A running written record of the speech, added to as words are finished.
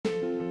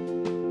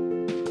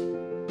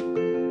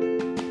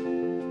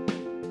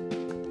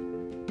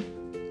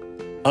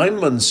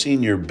I'm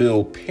Monsignor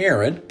Bill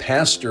Parent,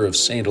 pastor of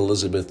St.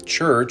 Elizabeth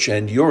Church,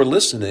 and you're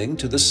listening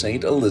to the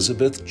St.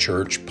 Elizabeth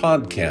Church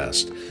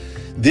podcast.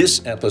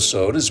 This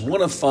episode is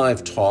one of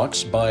 5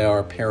 talks by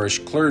our parish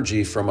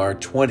clergy from our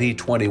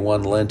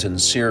 2021 Lenten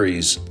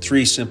series,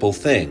 3 Simple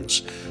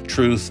Things: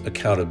 Truth,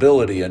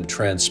 Accountability, and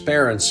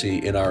Transparency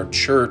in Our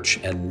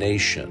Church and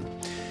Nation.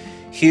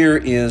 Here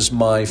is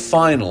my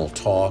final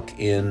talk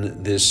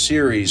in this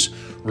series,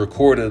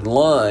 recorded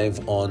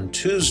live on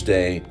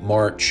Tuesday,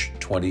 March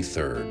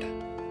 23rd.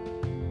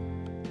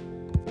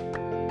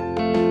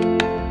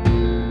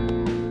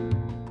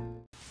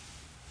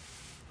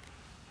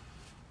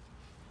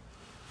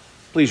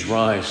 Please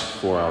rise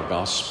for our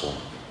gospel.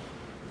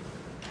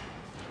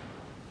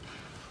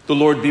 The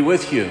Lord be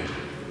with you.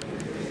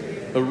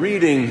 A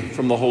reading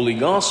from the Holy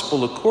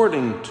Gospel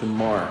according to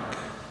Mark.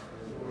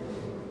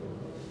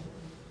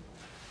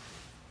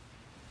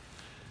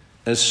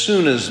 As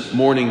soon as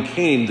morning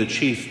came, the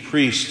chief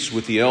priests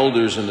with the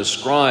elders and the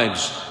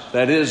scribes,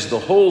 that is, the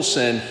whole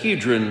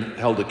Sanhedrin,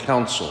 held a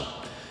council.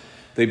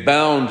 They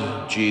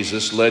bound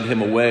Jesus, led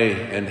him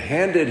away, and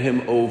handed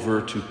him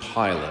over to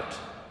Pilate.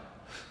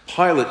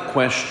 Pilate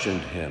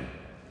questioned him,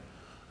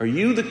 "Are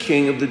you the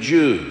king of the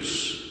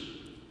Jews?"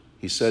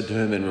 He said to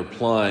him in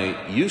reply,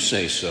 "You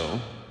say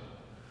so."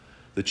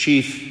 The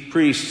chief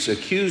priests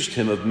accused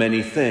him of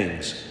many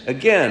things.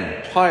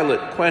 Again,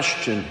 Pilate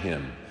questioned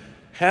him,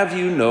 "Have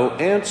you no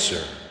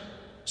answer?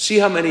 See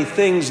how many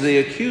things they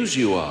accuse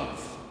you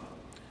of."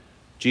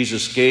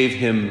 Jesus gave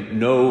him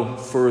no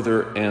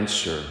further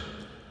answer,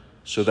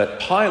 so that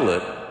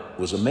Pilate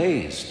was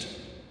amazed.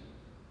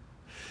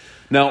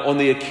 Now, on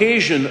the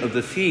occasion of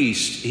the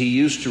feast, he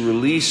used to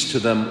release to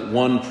them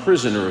one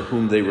prisoner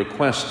whom they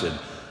requested.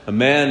 A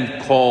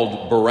man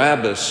called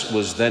Barabbas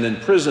was then in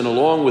prison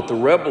along with the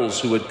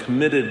rebels who had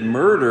committed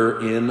murder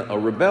in a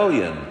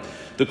rebellion.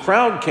 The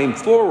crowd came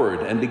forward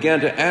and began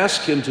to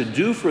ask him to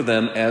do for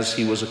them as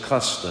he was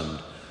accustomed.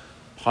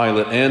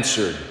 Pilate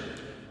answered,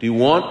 "Do you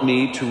want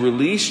me to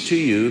release to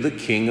you the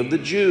king of the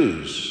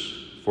Jews?"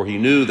 For he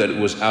knew that it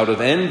was out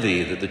of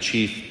envy that the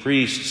chief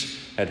priests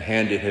had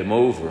handed him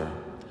over.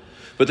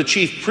 But the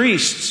chief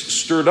priests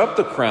stirred up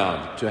the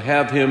crowd to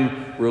have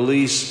him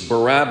release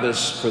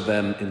Barabbas for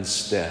them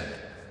instead.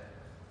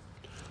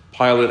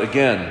 Pilate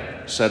again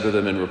said to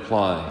them in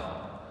reply,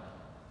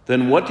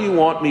 "Then what do you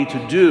want me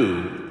to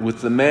do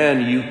with the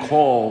man you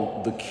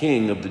call the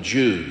king of the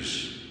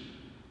Jews?"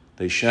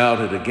 They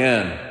shouted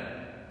again,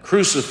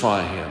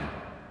 "Crucify him."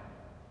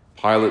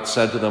 Pilate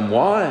said to them,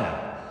 "Why?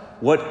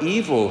 What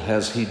evil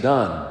has he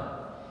done?"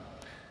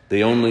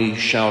 They only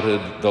shouted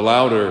the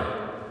louder,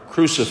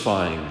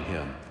 "Crucifying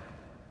him."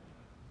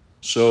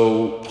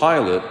 So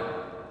Pilate,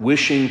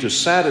 wishing to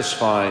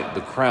satisfy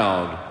the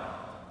crowd,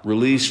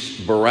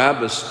 released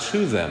Barabbas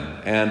to them,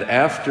 and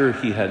after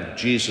he had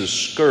Jesus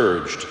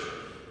scourged,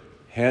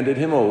 handed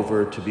him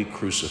over to be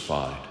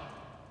crucified.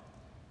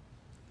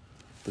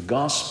 The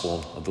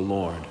Gospel of the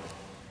Lord.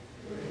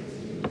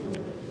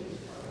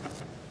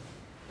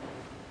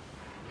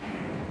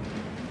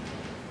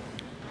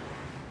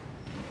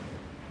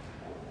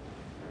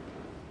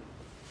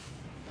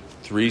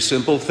 Three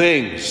simple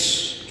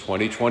things,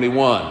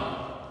 2021.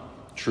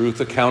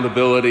 Truth,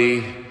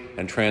 accountability,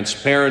 and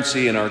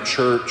transparency in our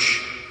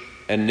church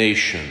and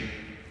nation.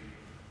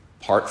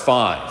 Part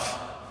 5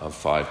 of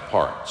 5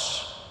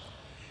 parts,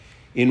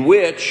 in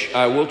which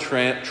I will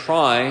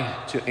try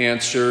to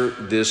answer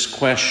this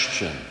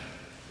question.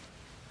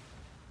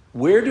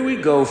 Where do we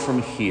go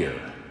from here?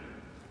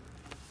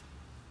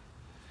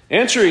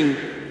 Answering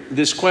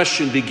this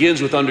question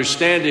begins with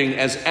understanding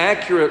as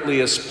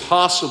accurately as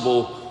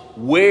possible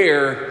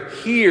where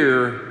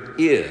here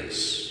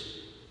is.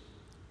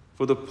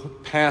 For the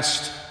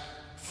past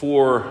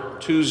 4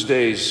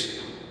 Tuesdays,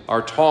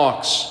 our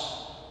talks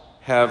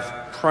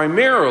have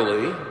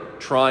primarily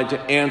tried to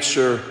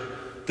answer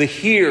the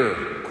here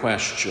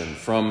question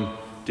from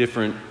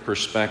different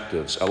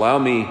perspectives. Allow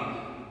me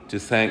to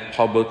thank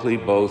publicly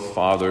both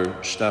Father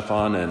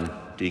Stefan and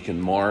Deacon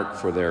Mark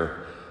for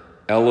their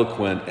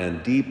eloquent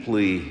and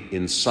deeply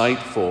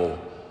insightful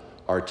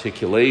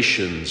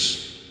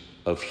articulations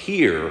of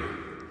here,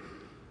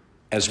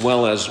 as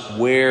well as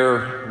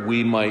where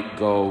we might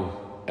go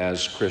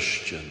as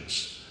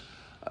Christians.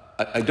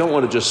 I don't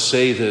want to just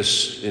say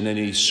this in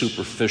any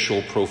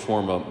superficial pro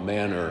forma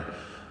manner.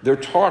 Their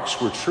talks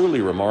were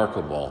truly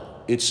remarkable.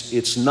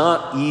 It's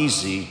not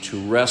easy to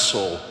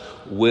wrestle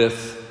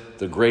with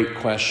the great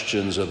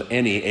questions of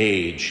any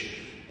age,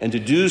 and to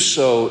do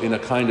so in a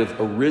kind of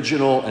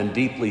original and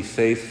deeply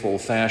faithful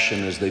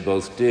fashion as they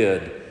both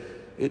did,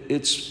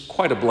 it's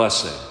quite a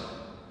blessing.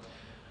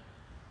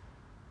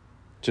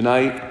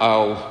 Tonight,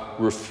 I'll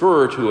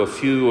refer to a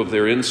few of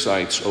their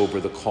insights over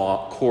the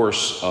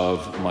course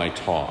of my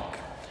talk.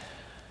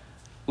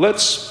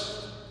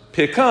 Let's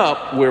pick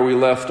up where we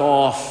left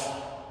off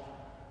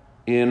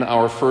in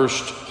our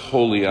first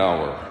Holy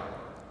Hour,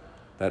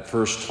 that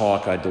first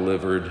talk I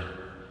delivered.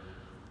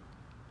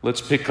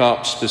 Let's pick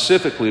up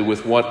specifically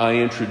with what I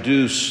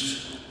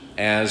introduced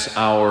as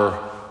our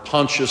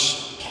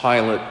Pontius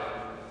Pilate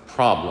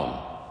problem.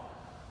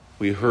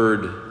 We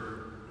heard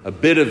a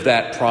bit of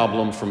that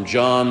problem from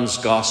John's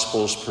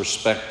Gospel's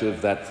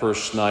perspective that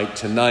first night.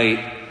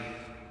 Tonight,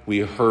 we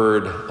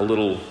heard a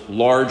little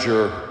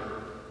larger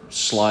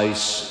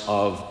slice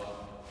of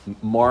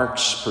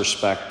Mark's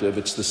perspective.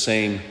 It's the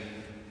same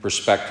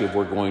perspective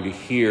we're going to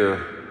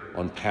hear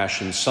on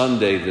Passion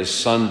Sunday this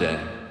Sunday.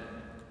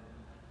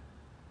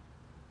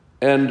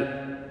 And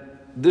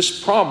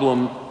this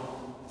problem,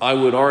 I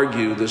would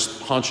argue,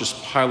 this Pontius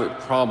Pilate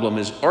problem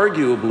is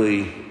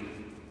arguably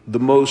the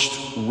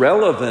most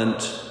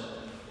relevant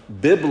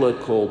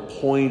biblical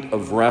point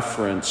of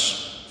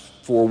reference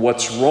for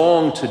what's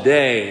wrong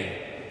today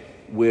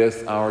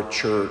with our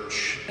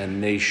church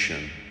and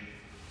nation.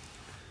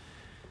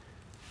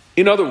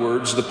 In other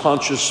words, the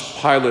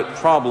Pontius Pilate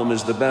problem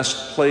is the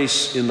best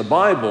place in the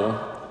Bible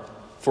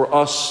for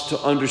us to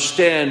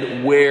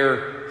understand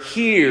where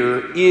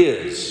here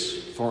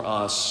is for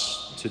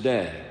us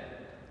today.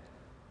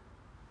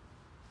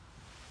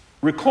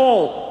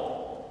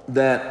 Recall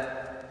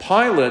that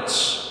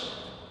Pilate's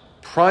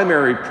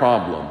primary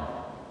problem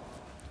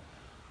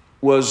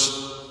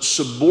was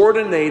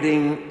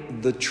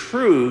subordinating the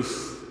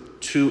truth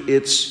to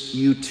its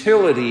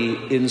utility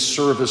in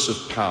service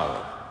of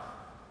power.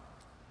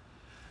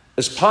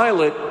 As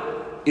Pilate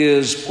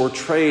is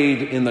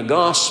portrayed in the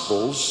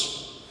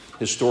Gospels,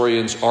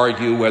 historians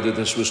argue whether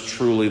this was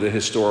truly the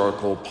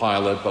historical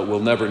Pilate, but we'll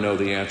never know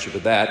the answer to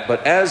that.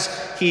 But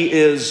as he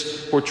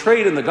is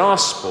portrayed in the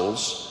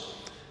Gospels,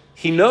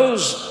 he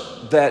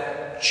knows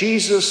that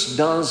Jesus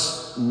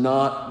does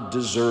not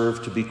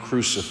deserve to be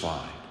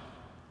crucified.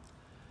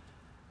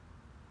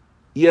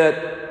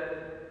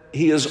 Yet,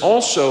 he is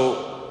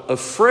also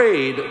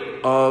afraid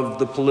of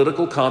the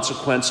political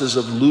consequences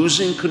of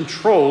losing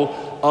control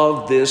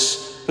of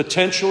this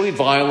potentially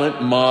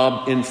violent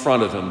mob in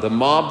front of him, the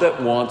mob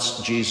that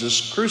wants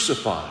Jesus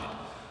crucified.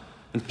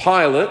 And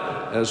Pilate,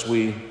 as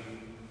we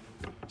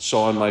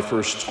saw in my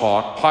first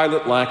talk,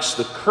 Pilate lacks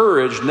the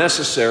courage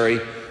necessary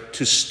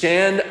to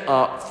stand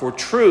up for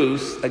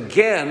truth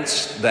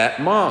against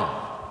that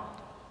mob.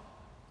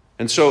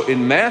 And so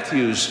in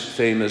Matthew's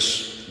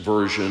famous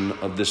version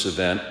of this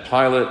event,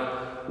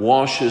 Pilate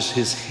washes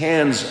his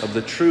hands of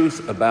the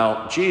truth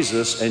about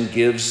Jesus and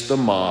gives the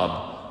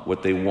mob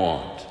what they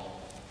want.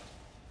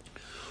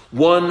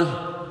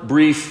 One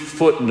brief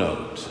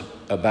footnote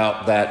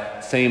about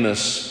that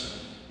famous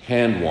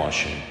hand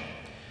washing.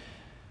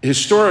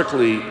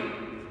 Historically,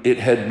 it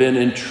had been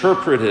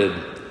interpreted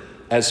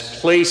as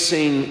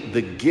placing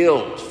the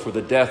guilt for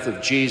the death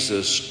of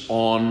Jesus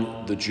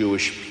on the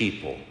Jewish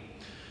people.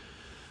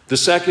 The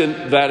Second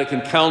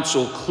Vatican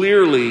Council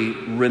clearly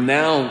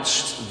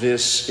renounced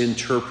this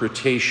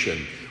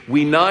interpretation.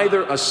 We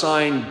neither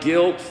assign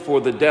guilt for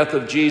the death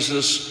of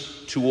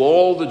Jesus to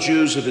all the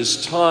Jews of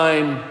his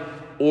time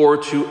or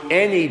to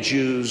any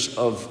Jews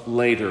of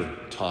later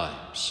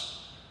times.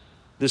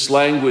 This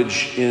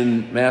language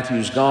in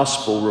Matthew's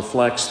Gospel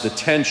reflects the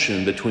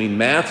tension between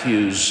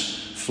Matthew's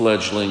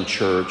fledgling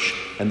church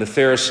and the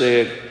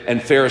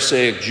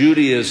Pharisaic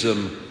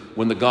Judaism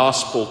when the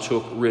Gospel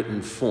took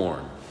written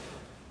form.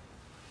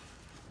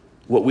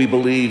 What we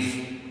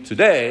believe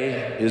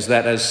today is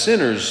that as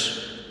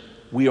sinners,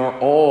 we are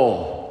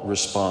all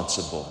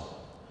responsible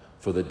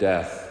for the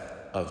death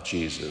of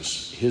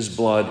Jesus. His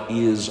blood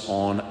is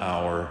on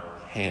our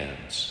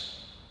hands.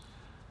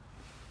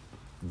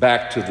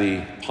 Back to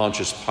the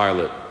Pontius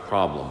Pilate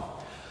problem.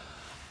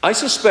 I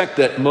suspect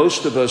that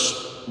most of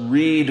us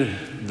read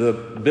the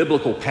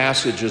biblical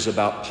passages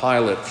about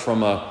Pilate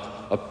from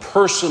a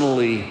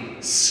personally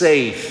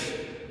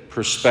safe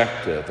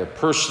perspective, a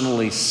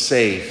personally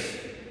safe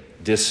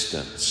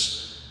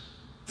distance.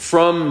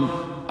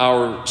 From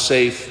our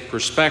safe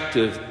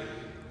perspective,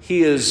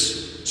 he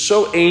is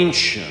so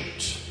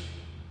ancient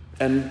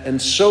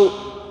and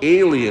so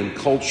alien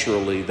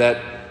culturally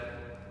that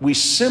we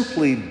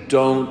simply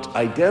don't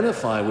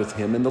identify with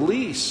him in the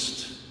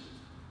least.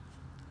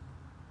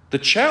 The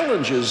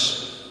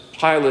challenges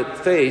Pilate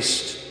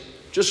faced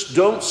just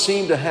don't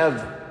seem to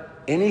have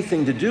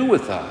anything to do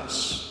with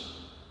us.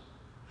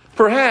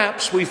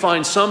 Perhaps we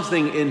find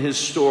something in his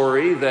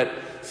story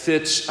that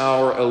fits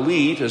our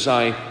elite, as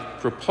I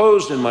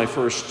proposed in my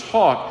first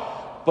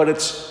talk, but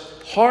it's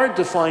hard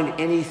to find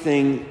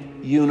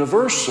anything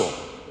universal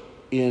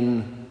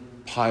in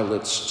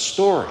Pilate's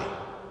story.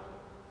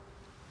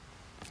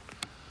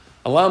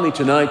 Allow me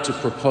tonight to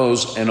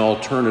propose an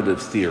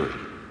alternative theory.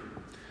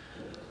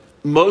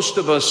 Most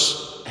of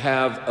us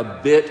have a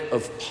bit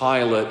of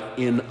Pilate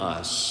in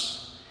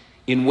us,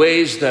 in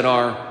ways that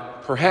are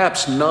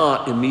perhaps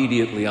not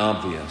immediately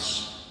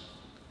obvious.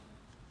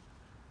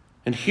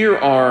 And here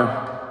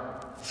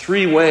are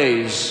 3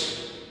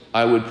 ways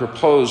I would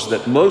propose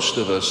that most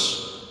of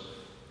us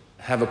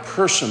have a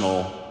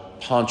personal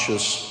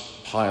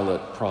Pontius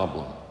Pilate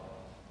problem.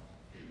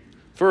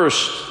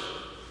 First,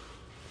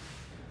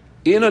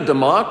 in a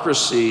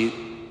democracy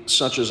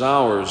such as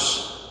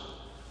ours,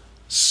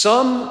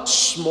 some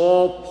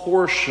small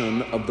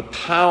portion of the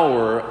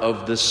power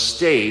of the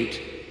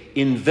state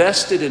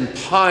invested in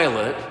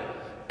Pilate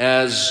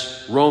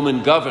as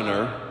Roman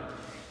governor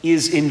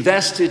is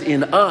invested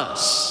in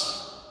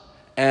us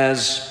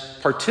as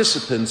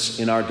participants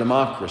in our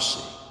democracy.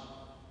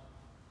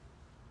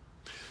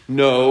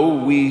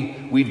 No,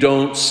 we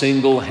don't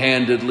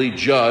single-handedly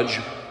judge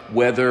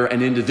whether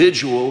an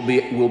individual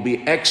will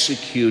be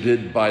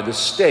executed by the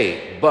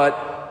state,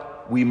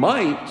 but we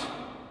might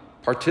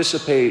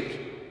participate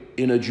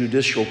in a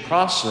judicial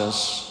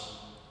process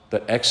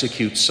that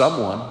executes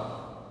someone.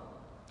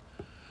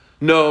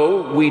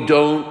 No, we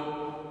don't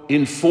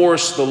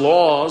enforce the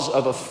laws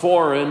of a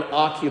foreign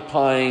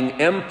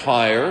occupying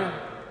empire,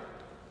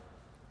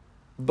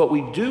 but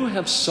we do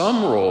have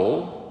some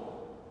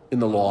role in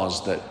the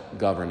laws that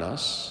govern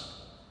us.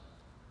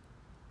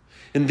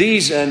 In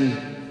these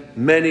and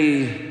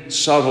many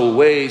subtle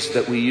ways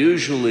that we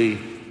usually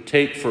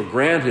take for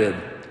granted,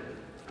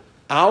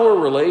 our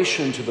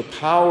relation to the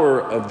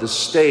power of the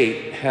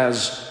state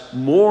has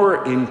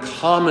more in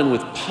common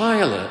with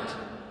Pilate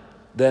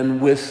than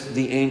with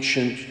the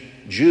ancient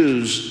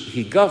Jews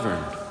he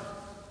governed.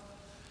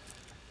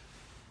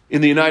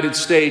 In the United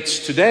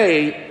States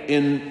today,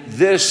 in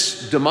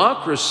this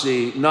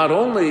democracy, not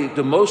only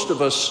do most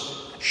of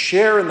us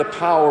share in the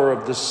power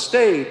of the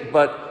state,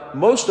 but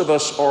most of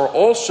us are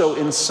also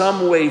in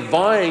some way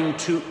vying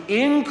to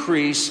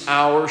increase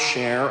our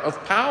share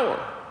of power.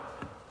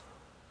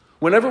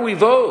 Whenever we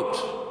vote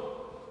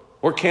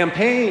or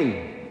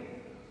campaign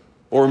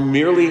or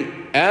merely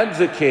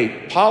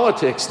advocate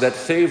politics that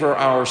favor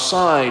our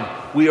side,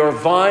 we are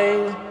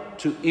vying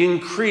to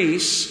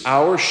increase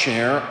our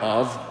share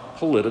of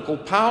political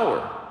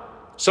power.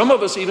 Some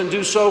of us even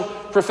do so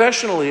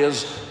professionally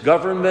as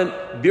government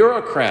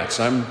bureaucrats.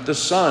 I'm the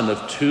son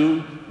of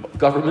 2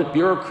 government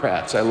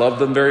bureaucrats. I love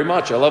them very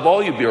much. I love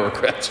all you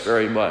bureaucrats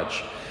very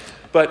much.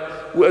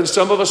 But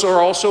some of us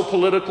are also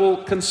political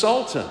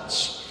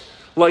consultants.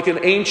 Like an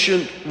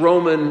ancient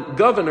Roman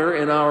governor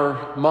in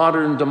our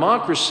modern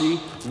democracy,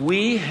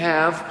 we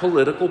have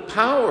political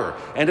power.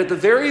 And at the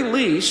very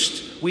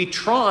least, we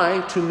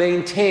try to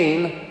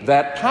maintain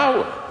that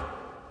power.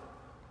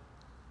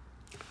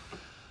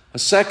 A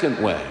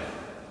second way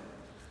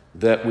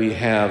that we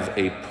have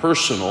a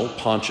personal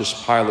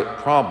Pontius Pilate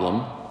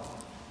problem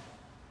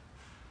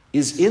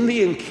is in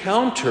the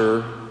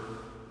encounter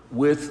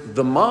with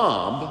the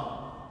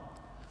mob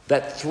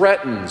that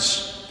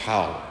threatens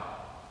power.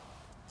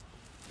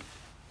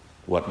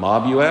 What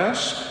mob, you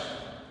ask?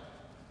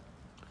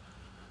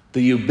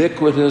 The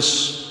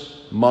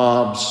ubiquitous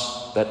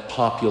mobs that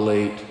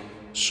populate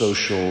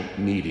social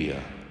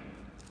media.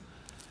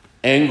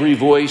 Angry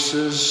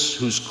voices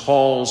whose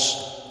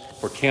calls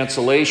for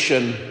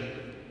cancellation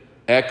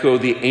echo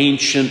the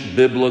ancient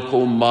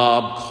biblical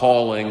mob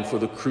calling for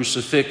the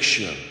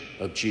crucifixion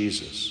of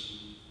Jesus.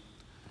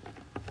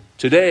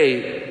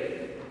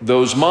 Today,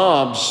 those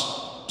mobs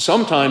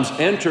sometimes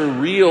enter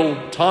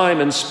real time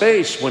and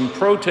space when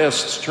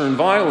protests turn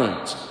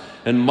violent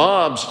and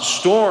mobs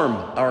storm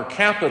our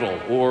capital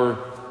or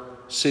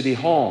city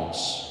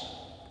halls.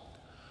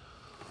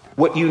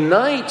 What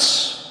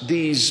unites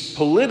these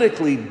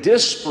politically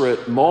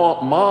disparate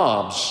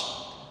mobs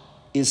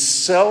is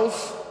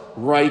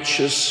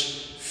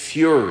self-righteous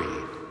fury.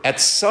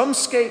 At some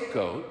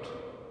scapegoat,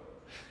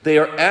 they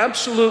are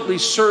absolutely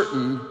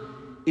certain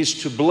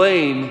is to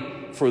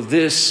blame for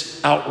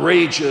this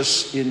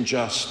outrageous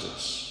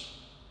injustice.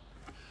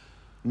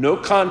 No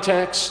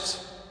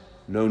context,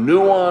 no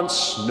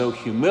nuance, no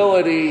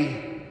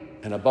humility,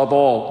 and above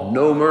all,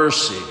 no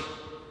mercy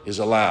is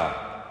allowed.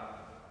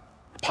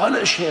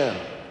 Punish him,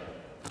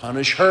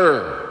 punish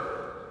her,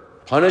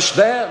 punish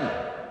them.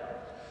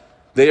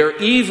 They are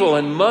evil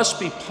and must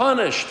be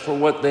punished for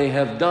what they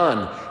have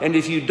done. And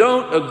if you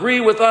don't agree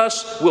with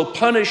us, we'll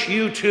punish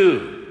you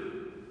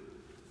too.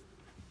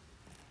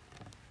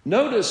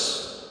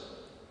 Notice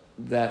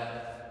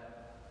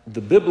that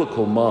the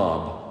biblical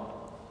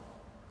mob,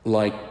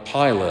 like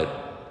Pilate,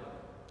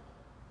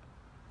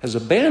 has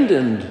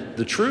abandoned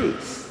the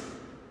truth.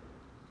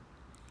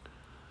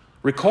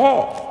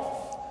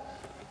 Recall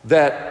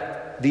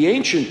that the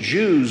ancient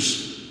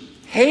Jews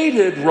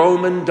hated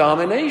Roman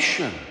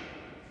domination.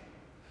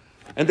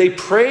 And they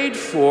prayed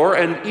for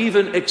and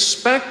even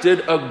expected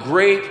a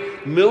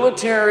great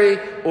military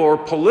or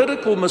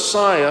political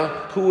Messiah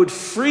who would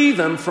free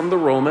them from the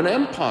Roman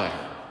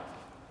Empire.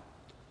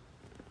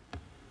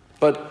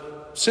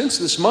 But since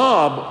this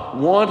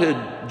mob wanted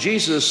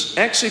Jesus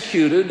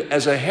executed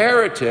as a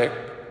heretic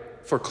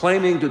for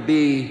claiming to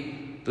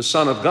be the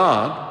Son of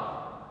God,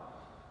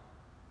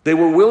 they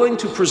were willing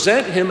to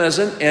present him as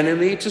an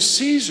enemy to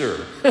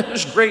Caesar.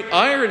 There's great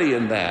irony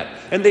in that.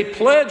 And they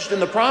pledged, in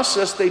the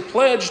process, they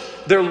pledged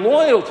their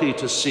loyalty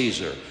to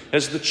Caesar.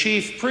 As the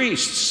chief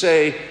priests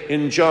say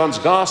in John's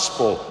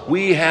Gospel,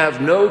 we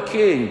have no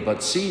king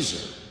but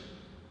Caesar.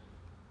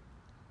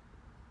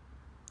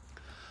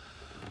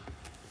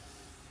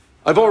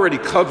 I've already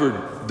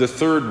covered the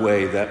third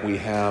way that we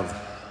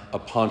have a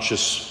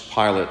Pontius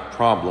Pilate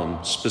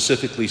problem,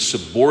 specifically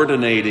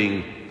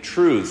subordinating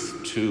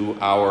truth to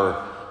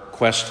our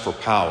quest for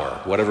power,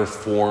 whatever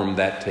form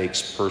that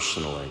takes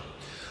personally.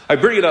 I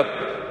bring it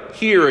up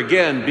here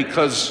again,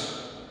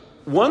 because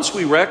once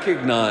we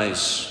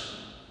recognize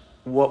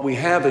what we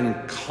have in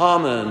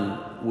common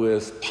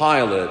with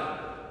Pilate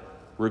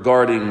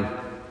regarding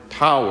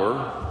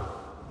power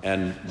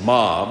and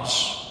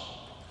mobs,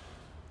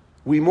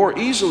 we more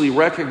easily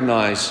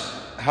recognize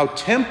how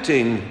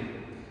tempting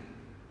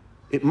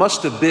it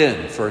must have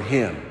been for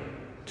him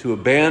to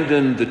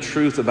abandon the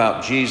truth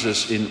about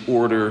Jesus in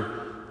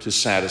order to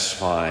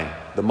satisfy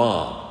the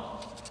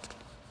mob.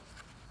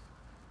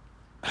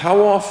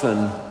 How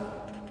often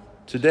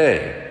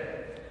today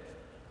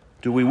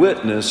do we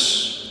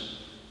witness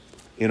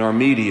in our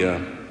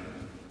media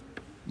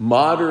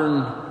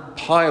modern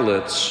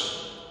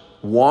Pilates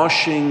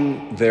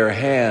washing their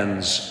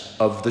hands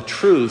of the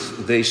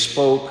truth they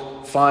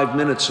spoke 5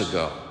 minutes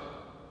ago?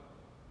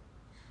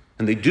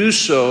 And they do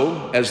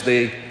so as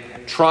they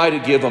try to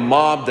give a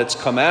mob that's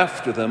come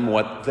after them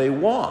what they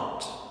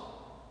want.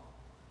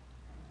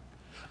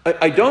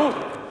 I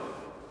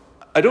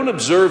don't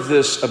observe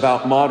this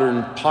about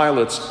modern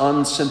Pilates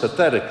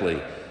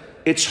unsympathetically.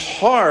 It's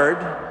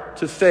hard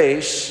to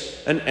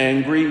face an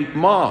angry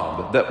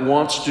mob that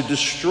wants to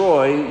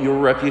destroy your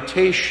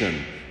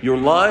reputation, your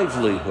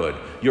livelihood,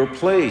 your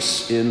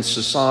place in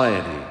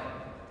society.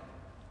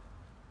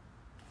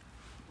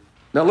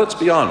 Now let's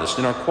be honest,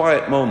 in our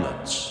quiet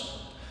moments,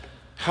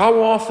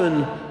 how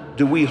often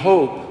do we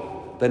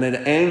hope that an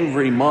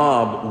angry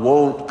mob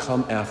won't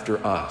come after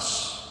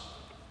us?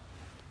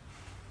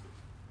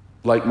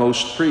 Like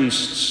most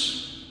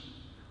priests,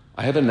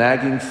 I have a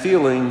nagging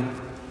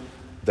feeling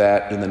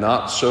that in the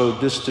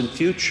not-so-distant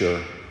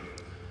future,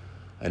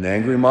 an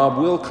angry mob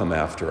will come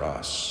after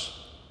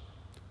us,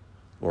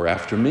 or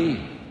after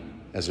me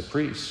as a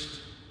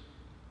priest.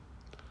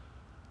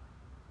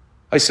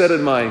 I said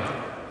in my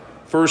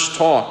first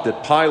talk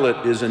that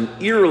Pilate is an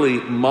eerily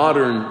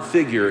modern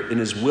figure in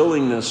his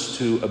willingness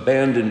to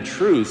abandon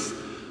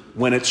truth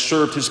when it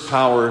served his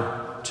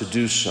power to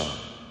do so.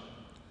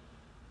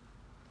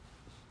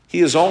 He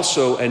is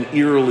also an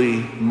eerily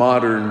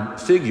modern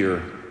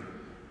figure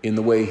in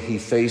the way he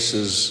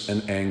faces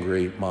an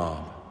angry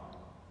mob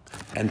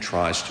and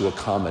tries to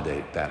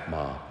accommodate that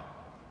mob.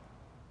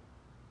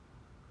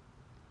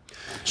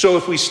 So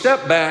if we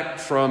step back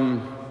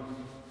from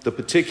the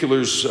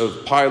particulars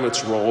of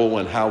Pilate's role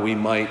and how we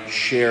might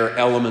share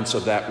elements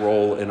of that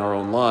role in our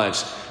own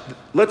lives,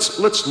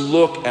 let's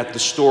look at the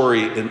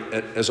story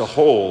as a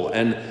whole.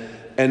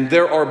 And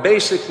there are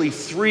basically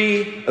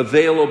 3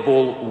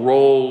 available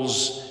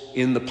roles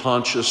in the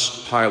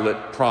Pontius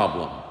Pilate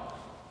problem: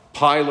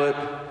 Pilate,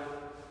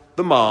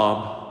 the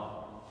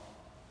mob,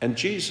 and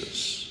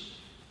Jesus.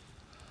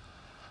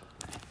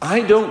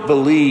 I don't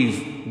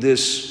believe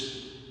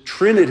this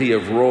trinity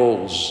of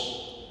roles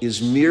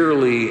is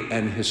merely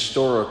an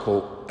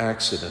historical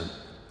accident.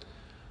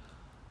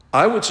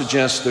 I would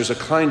suggest there's a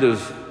kind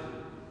of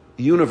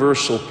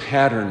universal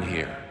pattern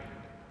here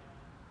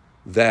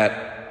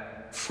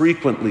that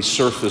frequently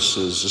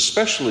surfaces,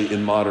 especially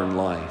in modern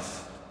life.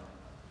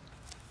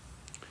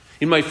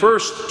 In my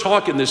first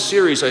talk in this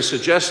series, I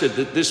suggested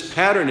that this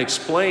pattern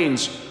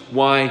explains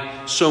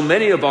why so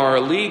many of our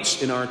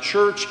elites in our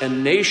church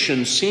and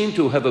nation seem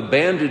to have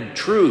abandoned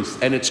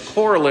truth and its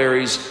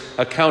corollaries,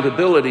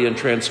 accountability and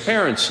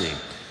transparency.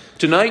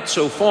 Tonight,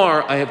 so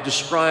far, I have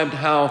described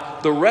how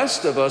the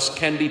rest of us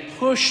can be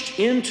pushed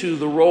into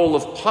the role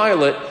of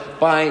Pilate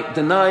by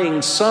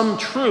denying some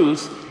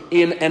truth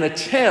in an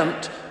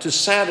attempt to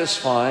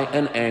satisfy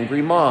an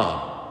angry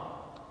mob.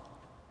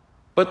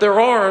 But there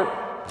are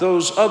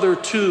those other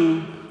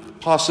 2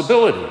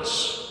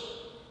 possibilities.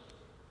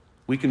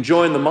 We can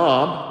join the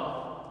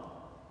mob,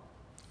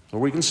 or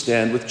we can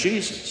stand with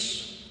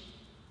Jesus.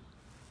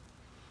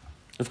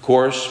 Of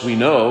course, we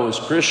know as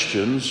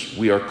Christians,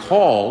 we are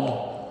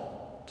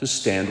called to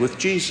stand with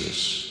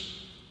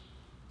Jesus.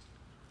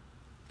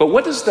 But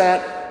what does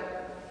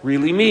that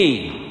really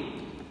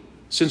mean?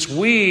 Since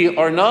we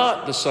are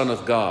not the Son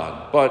of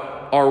God,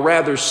 but are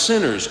rather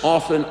sinners,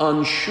 often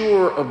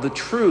unsure of the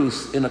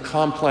truth in a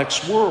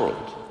complex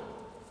world.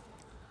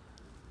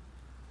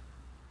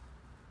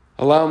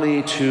 Allow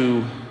me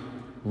to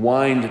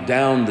wind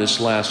down this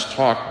last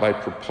talk by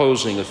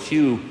proposing a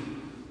few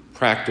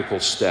practical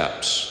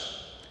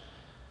steps.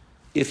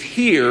 If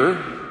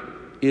here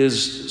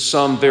is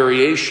some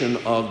variation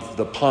of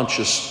the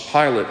Pontius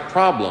Pilate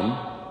problem,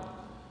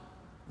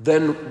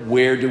 then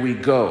where do we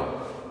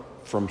go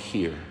from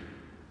here?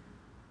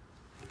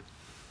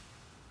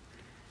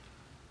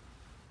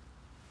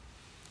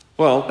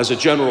 Well, as a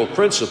general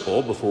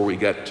principle, before we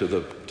get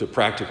to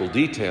practical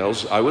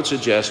details, I would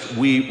suggest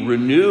we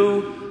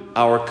renew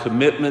our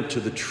commitment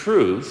to the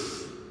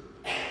truth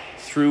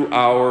through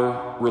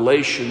our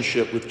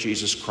relationship with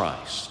Jesus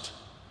Christ,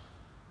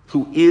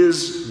 who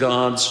is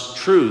God's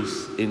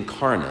truth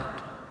incarnate.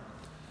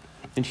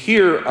 And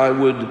here I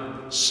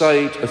would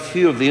cite a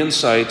few of the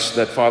insights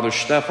that Father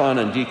Stefan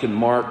and Deacon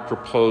Mark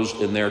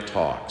proposed in their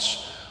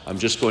talks. I'm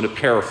just going to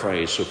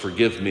paraphrase, so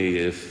forgive me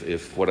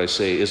if what I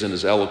say isn't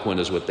as eloquent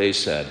as what they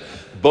said.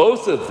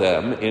 Both of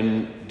them,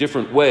 in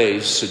different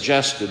ways,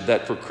 suggested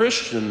that for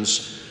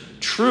Christians,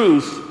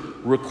 truth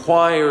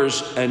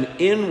requires an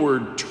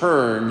inward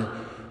turn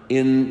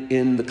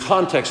in the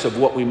context of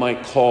what we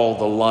might call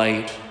the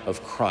light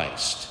of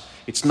Christ.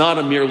 It's not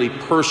a merely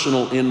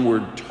personal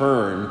inward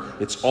turn.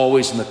 It's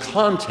always in the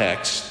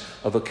context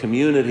of a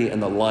community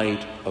and the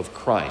light of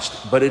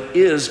Christ. But it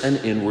is an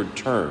inward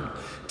turn.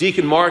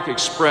 Deacon Mark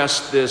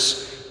expressed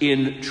this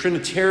in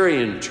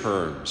Trinitarian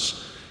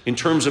terms, in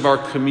terms of our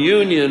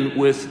communion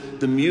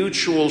with the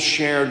mutual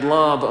shared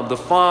love of the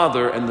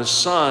Father and the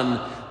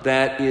Son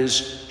that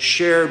is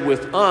shared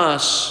with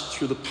us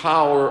through the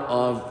power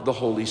of the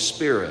Holy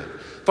Spirit.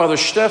 Father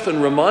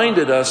Stephan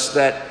reminded us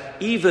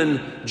that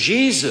even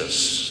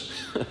Jesus,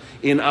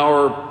 in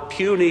our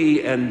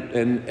puny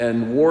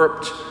and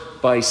warped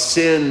by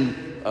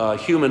sin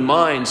human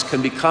minds,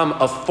 can become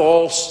a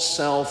false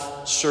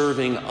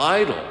self-serving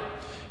idol.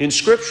 In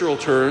scriptural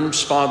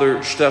terms,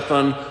 Father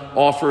Stephan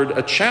offered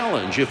a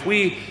challenge. If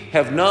we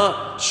have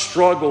not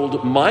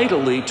struggled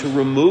mightily to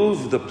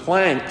remove the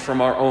plank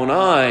from our own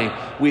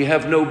eye, we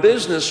have no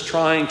business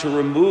trying to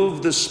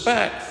remove the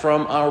speck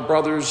from our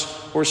brother's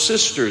or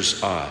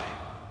sister's eye.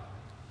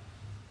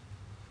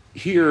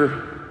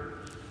 Here,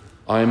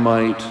 I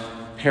might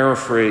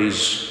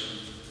paraphrase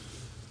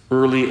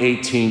early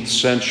 18th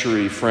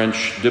century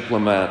French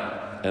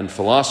diplomat and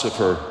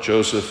philosopher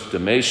Joseph de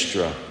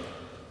Maistre,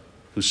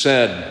 who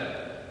said,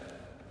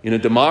 in a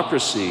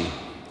democracy,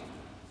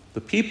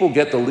 the people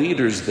get the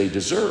leaders they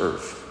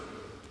deserve.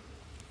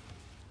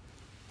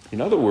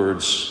 In other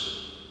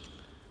words,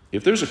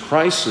 if there's a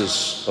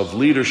crisis of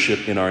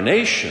leadership in our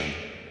nation,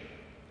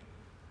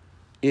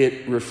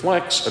 it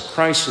reflects a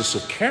crisis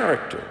of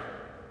character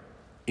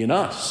in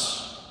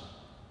us.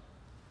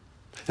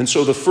 And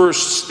so the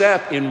first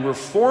step in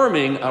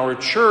reforming our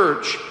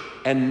church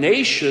and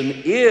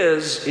nation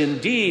is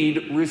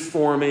indeed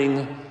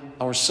reforming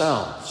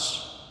ourselves.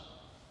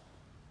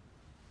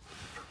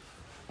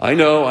 I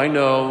know,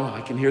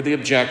 I can hear the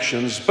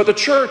objections, but the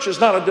church is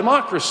not a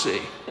democracy.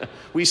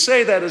 We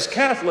say that as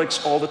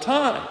Catholics all the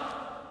time.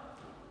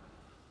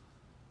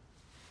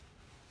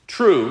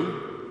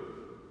 True,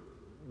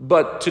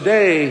 but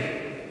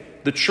today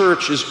the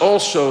church is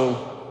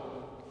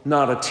also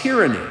not a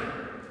tyranny.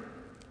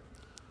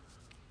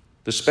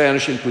 The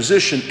Spanish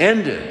Inquisition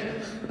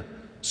ended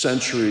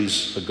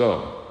centuries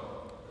ago.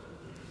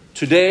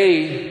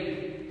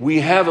 Today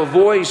we have a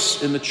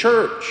voice in the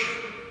church,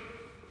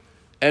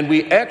 and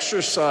we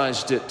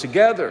exercised it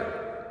together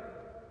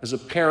as a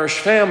parish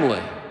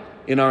family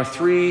in our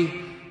 3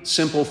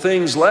 Simple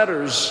Things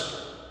letters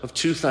of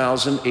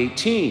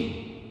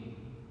 2018.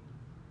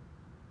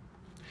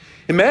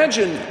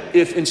 Imagine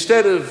if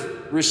instead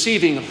of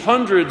receiving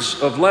hundreds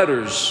of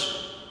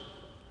letters,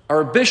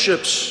 our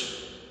bishops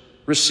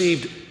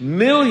received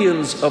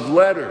millions of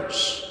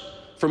letters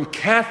from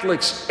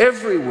Catholics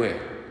everywhere,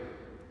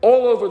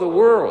 all over the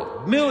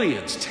world,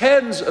 millions,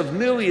 tens of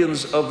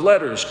millions of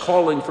letters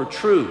calling for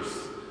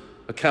truth,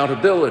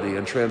 accountability,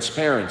 and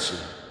transparency.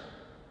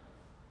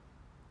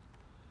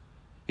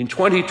 In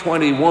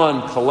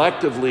 2021,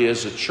 collectively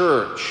as a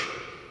church,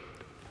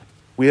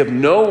 we have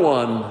no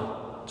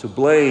one to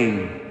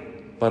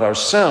blame but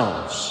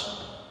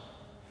ourselves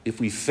if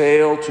we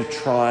fail to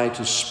try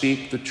to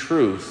speak the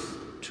truth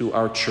to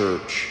our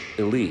church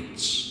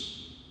elites.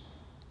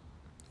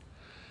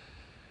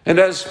 And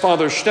as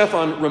Father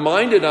Stephan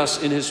reminded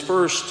us in his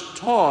first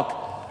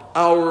talk,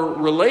 our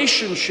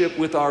relationship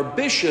with our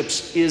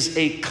bishops is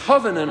a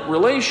covenant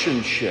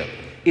relationship.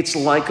 It's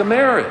like a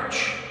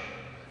marriage.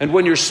 And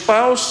when your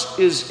spouse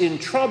is in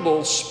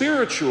trouble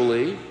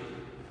spiritually,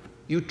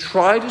 you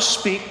try to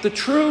speak the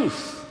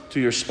truth to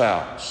your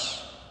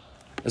spouse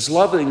as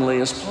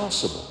lovingly as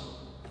possible.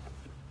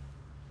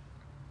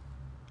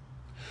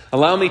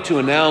 Allow me to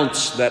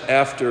announce that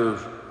after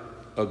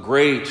a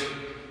great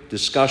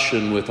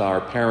discussion with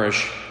our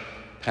parish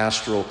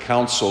pastoral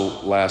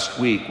council last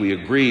week, we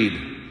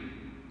agreed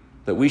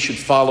that we should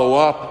follow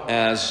up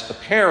as a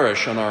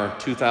parish on our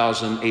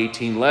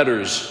 2018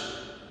 letters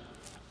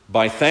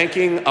by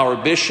thanking our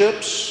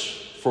bishops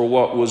for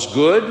what was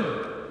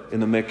good in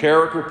the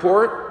McCarrick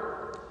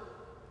Report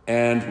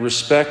and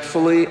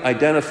respectfully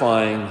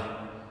identifying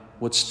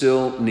what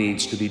still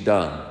needs to be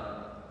done.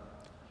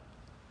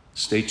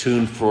 Stay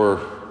tuned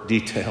for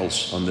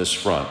details on this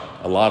front.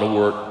 A lot of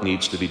work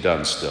needs to be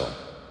done still.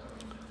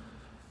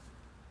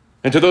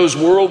 And to those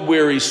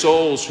world-weary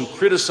souls who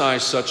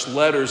criticize such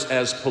letters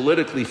as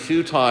politically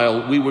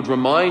futile, we would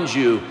remind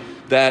you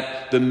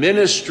that the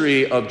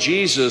ministry of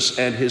Jesus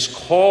and his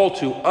call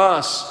to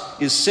us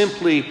is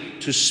simply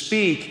to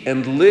speak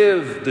and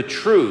live the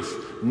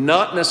truth,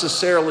 not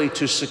necessarily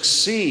to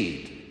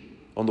succeed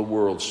on the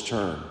world's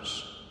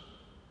terms.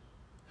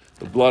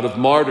 The blood of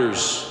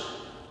martyrs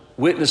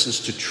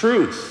witnesses to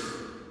truth,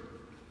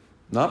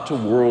 not to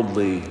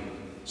worldly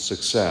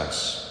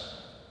success.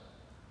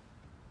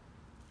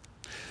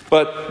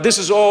 But this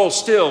is all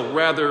still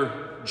rather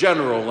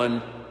general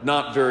and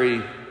not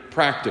very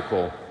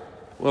practical.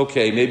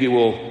 Okay, maybe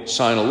we'll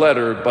sign a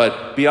letter,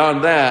 but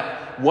beyond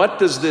that, what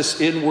does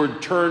this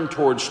inward turn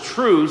towards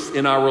truth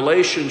in our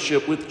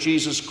relationship with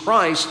Jesus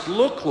Christ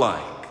look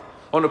like?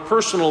 On a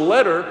personal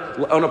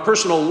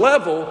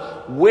level,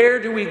 where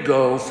do we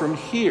go from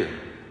here?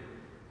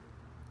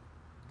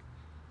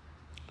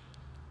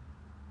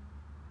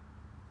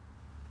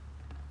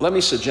 Let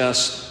me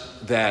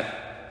suggest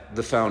that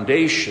the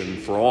foundation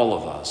for all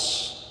of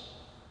us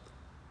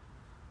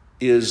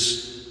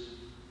is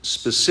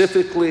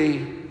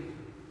specifically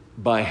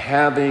by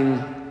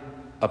having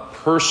a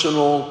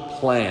personal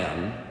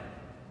plan,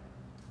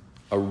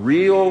 a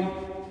real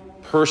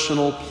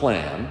personal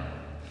plan,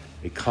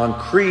 a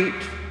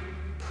concrete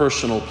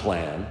personal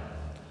plan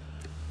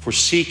for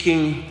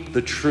seeking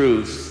the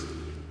truth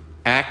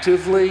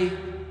actively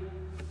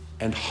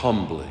and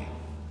humbly.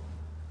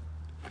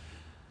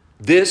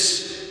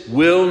 This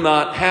will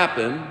not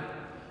happen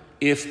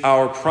if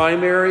our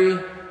primary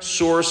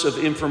source of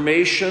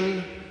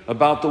information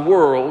about the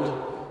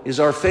world is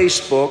our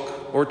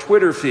Facebook or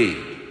Twitter feed,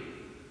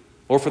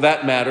 or for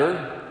that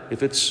matter,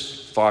 if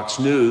it's Fox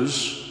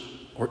News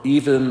or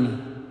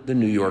even the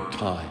New York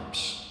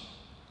Times.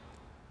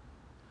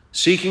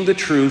 Seeking the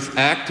truth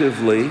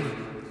actively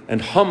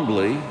and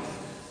humbly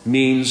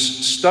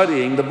means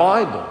studying the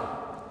Bible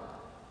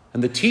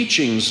and the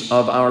teachings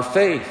of our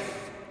faith,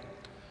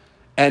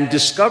 and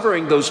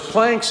discovering those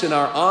planks in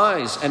our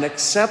eyes and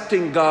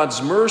accepting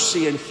God's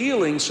mercy and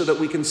healing so that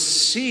we can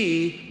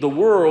see the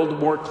world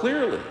more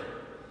clearly.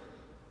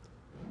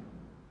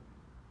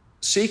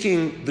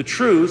 Seeking the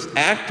truth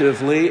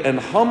actively and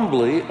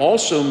humbly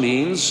also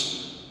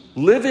means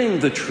living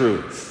the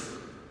truth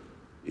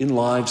in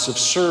lives of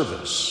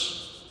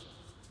service,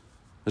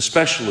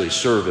 especially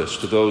service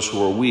to those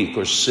who are weak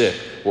or sick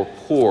or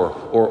poor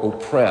or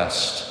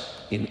oppressed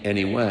in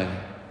any way.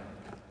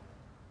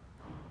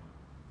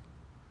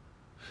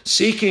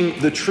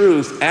 Seeking the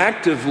truth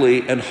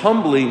actively and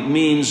humbly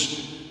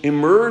means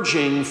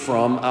emerging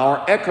from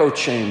our echo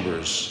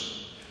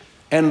chambers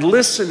and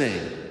listening,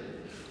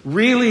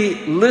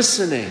 really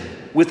listening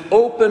with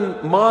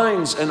open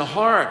minds and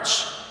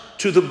hearts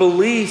to the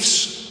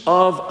beliefs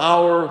of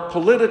our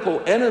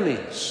political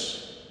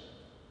enemies,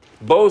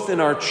 both in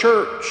our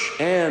church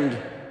and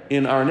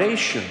in our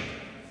nation,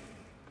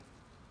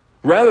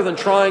 rather than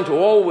trying to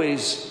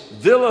always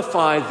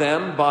vilify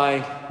them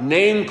by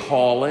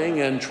name-calling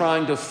and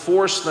trying to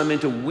force them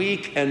into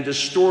weak and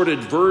distorted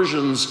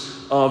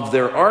versions of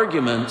their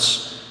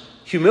arguments.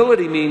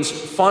 Humility means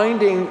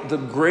finding the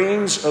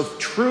grains of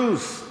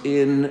truth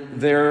in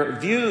their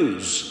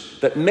views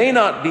that may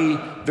not be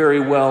very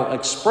well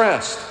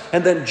expressed,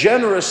 and then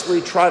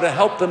generously try to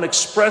help them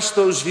express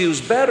those views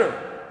better.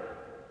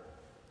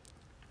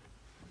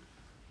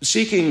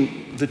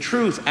 Seeking the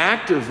truth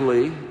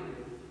actively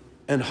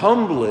and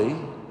humbly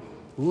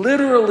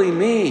literally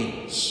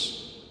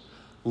means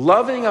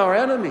loving our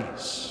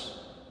enemies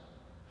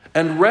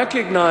and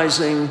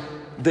recognizing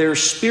their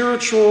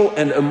spiritual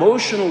and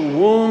emotional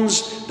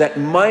wounds that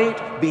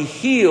might be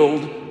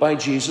healed by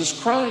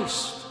Jesus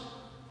Christ.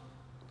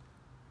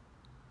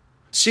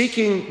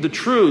 Seeking the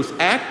truth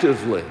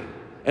actively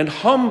and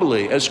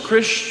humbly as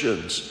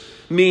Christians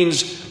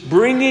means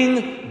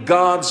bringing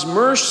God's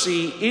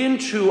mercy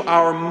into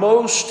our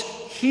most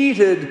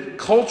heated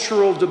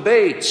cultural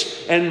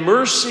debates. And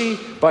mercy,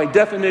 by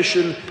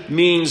definition,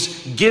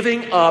 means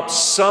giving up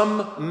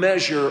some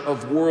measure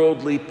of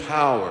worldly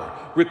power.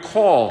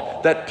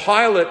 Recall that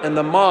Pilate and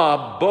the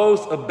mob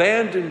both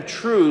abandoned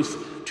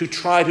truth to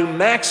try to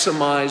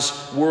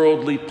maximize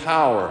worldly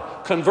power.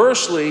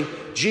 Conversely,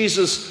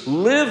 Jesus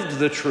lived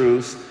the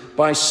truth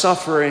by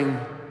suffering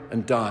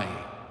and dying.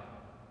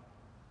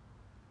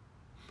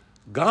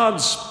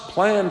 God's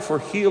plan for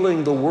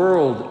healing the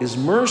world is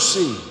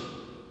mercy,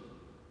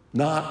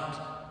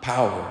 not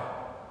power.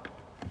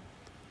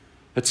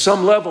 At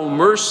some level,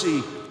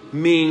 mercy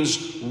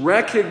means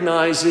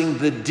recognizing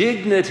the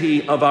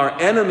dignity of our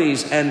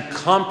enemies and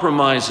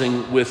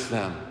compromising with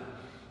them,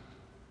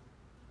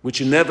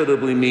 which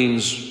inevitably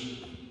means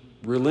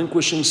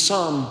relinquishing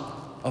some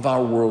of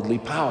our worldly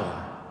power.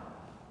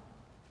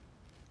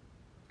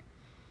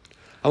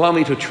 Allow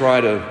me to try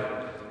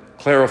to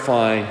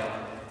clarify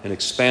and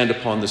expand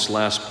upon this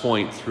last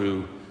point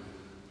through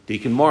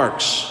Deacon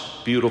Mark's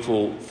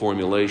beautiful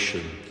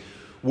formulation.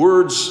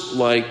 Words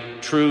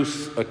like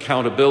truth,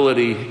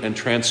 accountability, and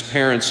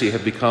transparency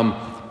have become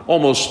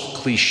almost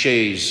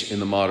cliches in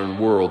the modern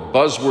world,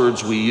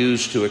 buzzwords we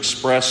use to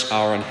express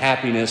our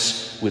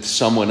unhappiness with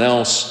someone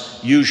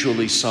else,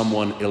 usually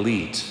someone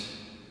elite.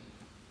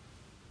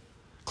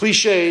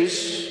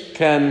 Cliches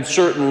can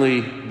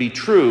certainly be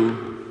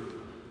true,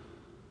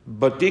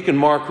 but Deacon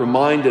Mark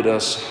reminded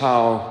us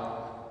how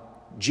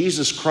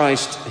Jesus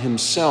Christ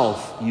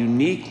himself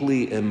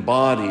uniquely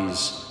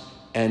embodies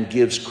and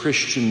gives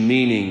Christian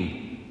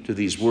meaning to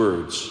these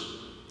words.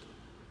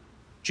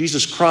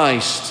 Jesus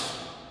Christ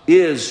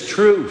is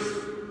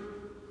truth,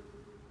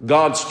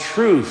 God's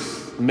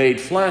truth made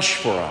flesh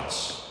for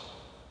us.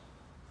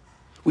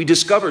 We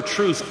discover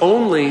truth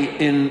only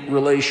in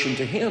relation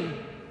to him.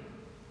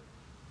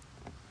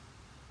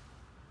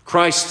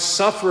 Christ's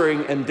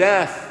suffering and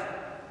death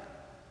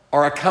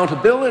are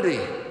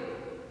accountability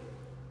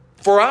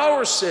for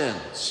our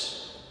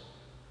sins,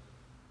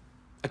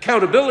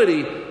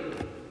 Accountability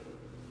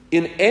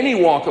in any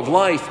walk of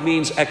life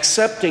means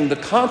accepting the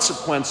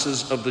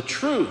consequences of the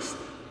truth.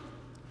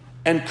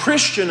 And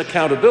Christian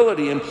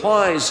accountability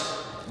implies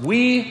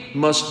we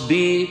must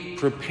be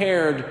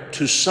prepared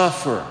to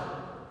suffer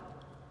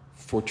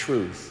for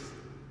truth.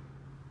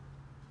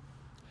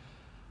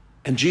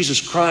 And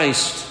Jesus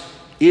Christ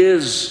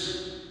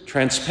is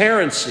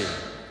transparency,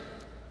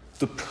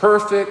 the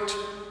perfect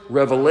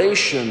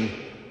revelation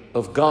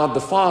of God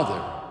the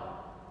Father.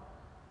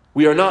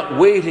 We are not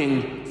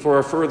waiting for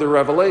a further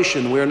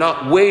revelation. We are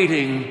not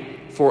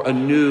waiting for a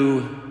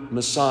new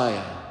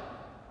Messiah.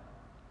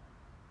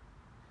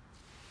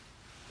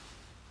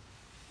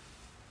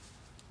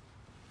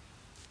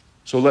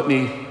 So let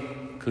me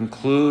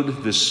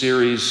conclude this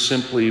series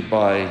simply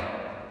by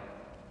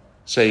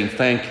saying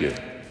thank you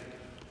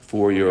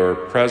for your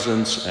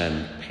presence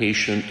and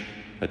patient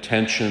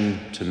attention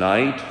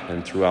tonight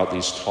and throughout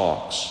these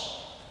talks.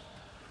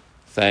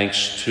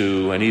 Thanks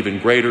to an even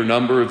greater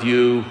number of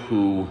you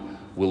who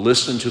will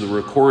listen to the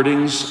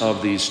recordings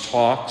of these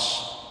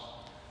talks.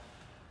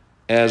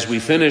 As we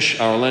finish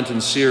our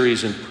Lenten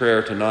series in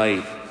prayer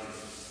tonight,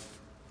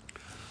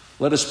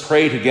 let us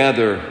pray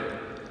together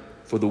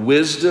for the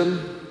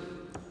wisdom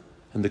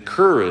and the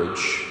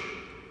courage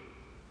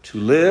to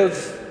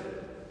live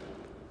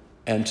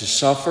and to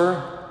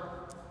suffer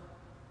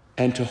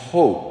and to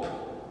hope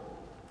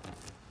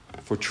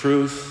for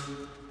truth,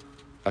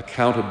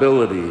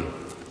 accountability,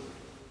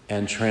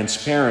 and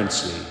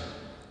transparency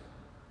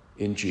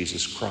in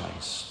Jesus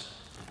Christ.